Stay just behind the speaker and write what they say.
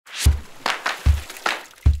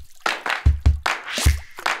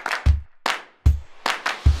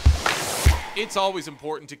It's always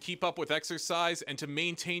important to keep up with exercise and to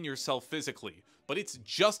maintain yourself physically, but it's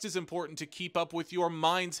just as important to keep up with your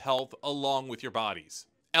mind's health along with your body's.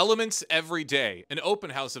 Elements Every Day, an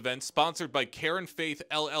open house event sponsored by Care and Faith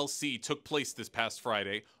LLC, took place this past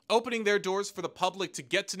Friday, opening their doors for the public to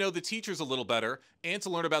get to know the teachers a little better and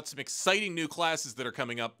to learn about some exciting new classes that are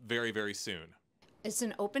coming up very, very soon. It's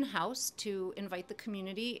an open house to invite the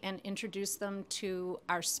community and introduce them to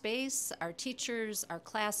our space, our teachers, our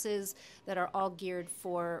classes that are all geared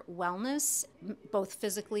for wellness, both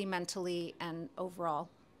physically, mentally, and overall.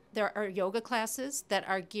 There are yoga classes that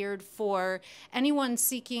are geared for anyone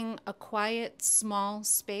seeking a quiet, small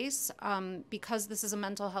space. Because this is a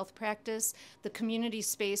mental health practice, the community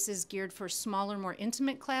space is geared for smaller, more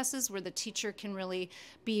intimate classes where the teacher can really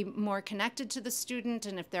be more connected to the student.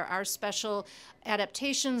 And if there are special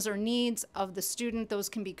adaptations or needs of the student, those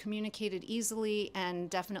can be communicated easily and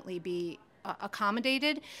definitely be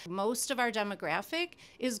accommodated. Most of our demographic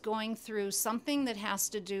is going through something that has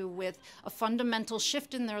to do with a fundamental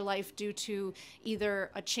shift in their life due to either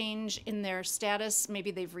a change in their status, maybe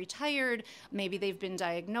they've retired, maybe they've been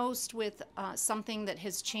diagnosed with something that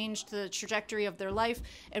has changed the trajectory of their life,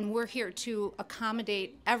 and we're here to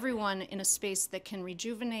accommodate everyone in a space that can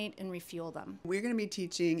rejuvenate and refuel them. We're going to be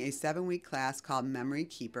teaching a 7-week class called Memory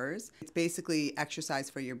Keepers. It's basically exercise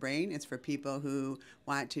for your brain. It's for people who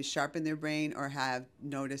want to sharpen their brain or have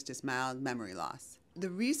noticed a mild memory loss. The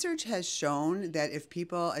research has shown that if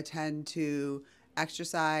people attend to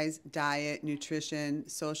exercise, diet, nutrition,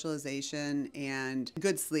 socialization, and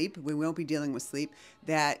good sleep, we won't be dealing with sleep,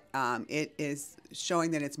 that it is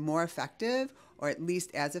showing that it's more effective, or at least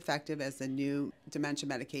as effective as the new dementia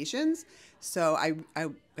medications. So I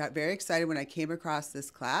got very excited when I came across this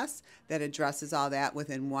class that addresses all that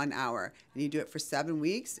within 1 hour. And you do it for 7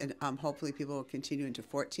 weeks, and hopefully people will continue into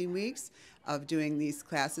 14 weeks of doing these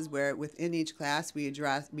classes, where within each class we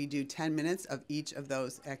do 10 minutes of each of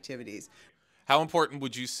those activities. How important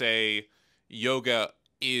would you say yoga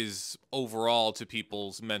is overall to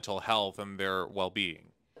people's mental health and their well-being?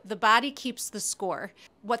 The body keeps the score.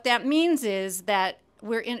 What that means is that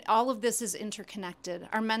all of this is interconnected.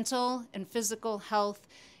 Our mental and physical health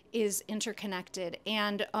is interconnected,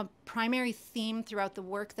 and a primary theme throughout the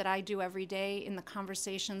work that I do every day in the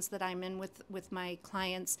conversations that I'm in with my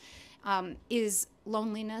clients is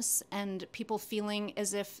loneliness and people feeling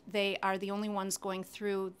as if they are the only ones going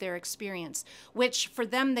through their experience, which for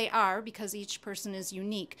them they are, because each person is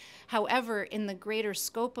unique. However, in the greater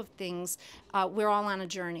scope of things, we're all on a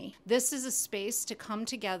journey. This is a space to come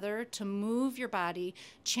together, to move your body,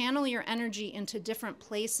 channel your energy into different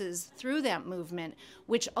places through that movement,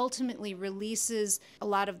 which ultimately releases a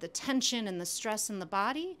lot of the tension and the stress in the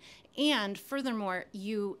body. And furthermore,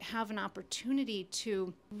 you have an opportunity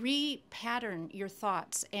to repattern your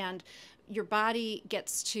thoughts, and your body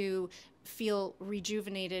gets to feel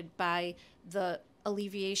rejuvenated by the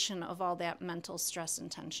alleviation of all that mental stress and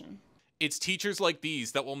tension. It's teachers like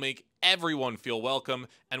these that will make everyone feel welcome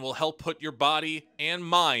and will help put your body and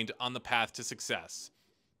mind on the path to success.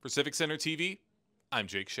 For Civic Center TV, I'm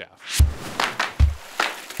Jake Schaf.